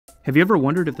Have you ever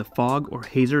wondered if the fog or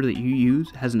hazer that you use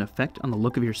has an effect on the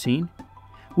look of your scene?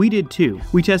 We did too.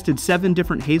 We tested 7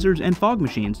 different hazers and fog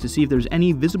machines to see if there's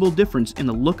any visible difference in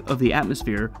the look of the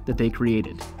atmosphere that they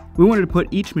created. We wanted to put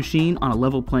each machine on a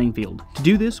level playing field. To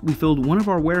do this, we filled one of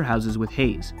our warehouses with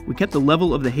haze. We kept the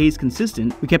level of the haze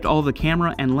consistent, we kept all of the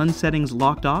camera and lens settings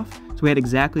locked off, so we had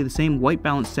exactly the same white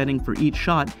balance setting for each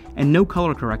shot, and no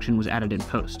color correction was added in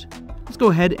post. Let's go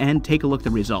ahead and take a look at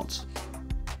the results.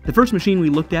 The first machine we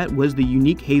looked at was the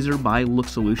Unique Hazer by Look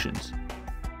Solutions.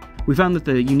 We found that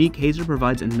the Unique Hazer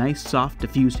provides a nice soft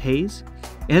diffused haze.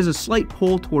 It has a slight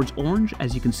pull towards orange,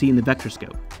 as you can see in the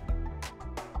vectorscope.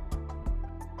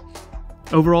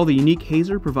 Overall, the Unique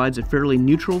Hazer provides a fairly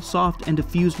neutral, soft, and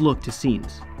diffused look to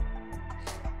scenes.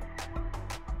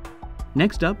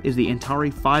 Next up is the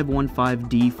Antari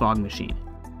 515D fog machine.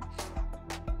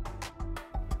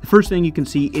 The first thing you can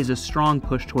see is a strong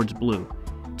push towards blue.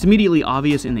 It's immediately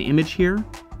obvious in the image here,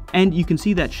 and you can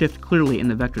see that shift clearly in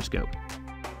the vectorscope.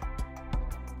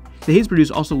 The haze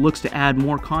produce also looks to add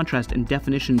more contrast and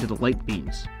definition to the light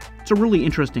beams. It's a really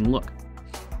interesting look.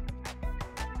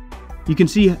 You can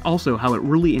see also how it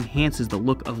really enhances the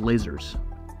look of lasers.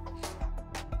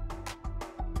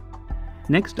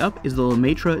 Next up is the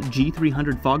Lemaitre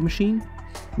G300 fog machine.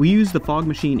 We use the fog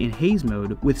machine in haze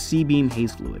mode with C-beam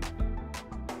haze fluid.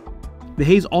 The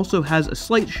haze also has a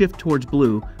slight shift towards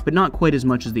blue, but not quite as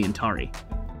much as the Antari.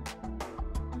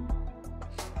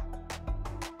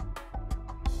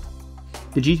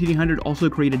 The G300 also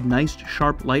created nice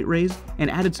sharp light rays and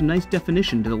added some nice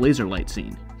definition to the laser light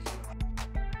scene.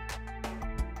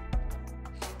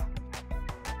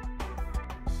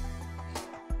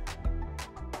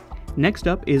 Next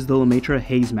up is the Lemaitre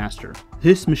Haze Master.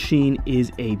 This machine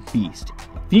is a beast.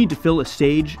 If you need to fill a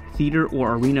stage, theater,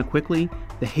 or arena quickly,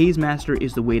 the Haze Master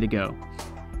is the way to go.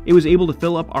 It was able to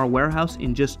fill up our warehouse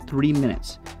in just 3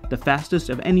 minutes, the fastest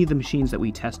of any of the machines that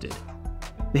we tested.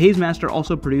 The Haze Master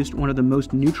also produced one of the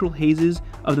most neutral hazes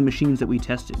of the machines that we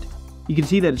tested. You can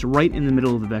see that it's right in the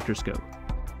middle of the vectorscope.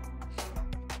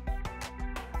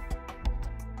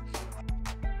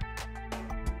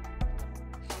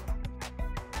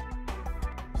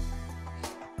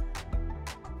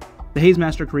 The Haze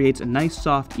Master creates a nice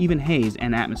soft, even haze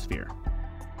and atmosphere.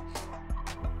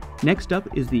 Next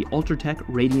up is the Ultratech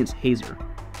Radiance Hazer.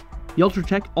 The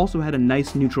Ultratech also had a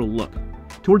nice neutral look.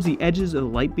 Towards the edges of the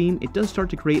light beam, it does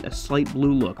start to create a slight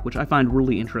blue look, which I find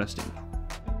really interesting.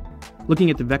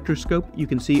 Looking at the vectorscope, you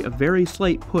can see a very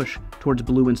slight push towards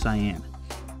blue and cyan.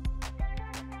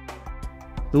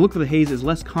 The look of the haze is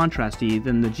less contrasty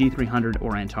than the G300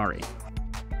 or Antari.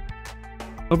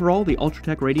 Overall, the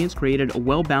Ultratech Radiance created a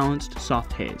well-balanced,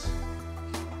 soft haze.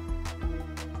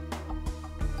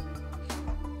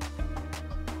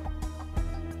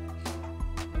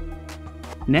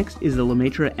 Next is the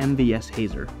Lemaitre MVS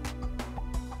Hazer.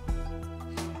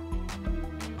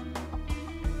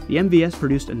 The MVS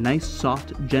produced a nice,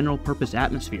 soft, general-purpose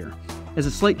atmosphere, as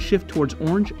a slight shift towards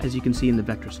orange, as you can see in the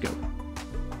vectorscope.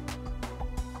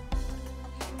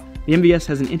 The MVS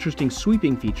has an interesting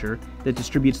sweeping feature that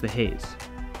distributes the haze.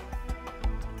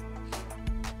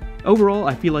 Overall,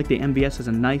 I feel like the MVS has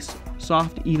a nice,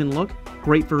 soft, even look,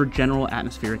 great for general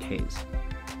atmospheric haze.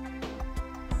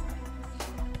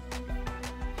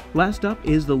 Last up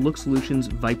is the Look Solutions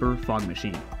Viper fog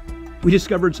machine. We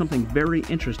discovered something very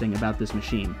interesting about this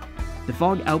machine. The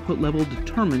fog output level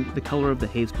determined the color of the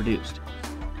haze produced.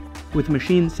 With the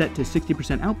machine set to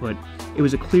 60% output, it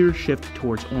was a clear shift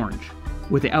towards orange.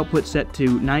 With the output set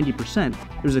to 90%,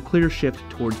 there was a clear shift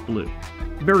towards blue.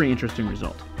 Very interesting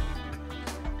result.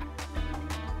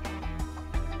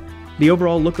 The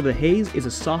overall look of the haze is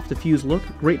a soft, diffused look,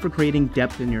 great for creating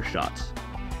depth in your shots.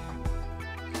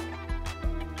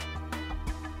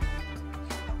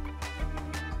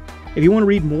 If you want to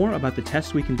read more about the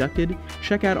tests we conducted,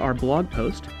 check out our blog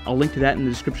post. I'll link to that in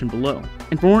the description below.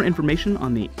 And for more information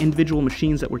on the individual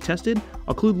machines that were tested,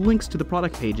 I'll include links to the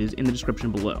product pages in the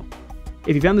description below.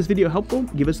 If you found this video helpful,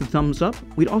 give us a thumbs up.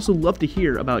 We'd also love to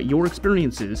hear about your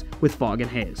experiences with fog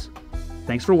and haze.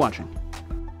 Thanks for watching.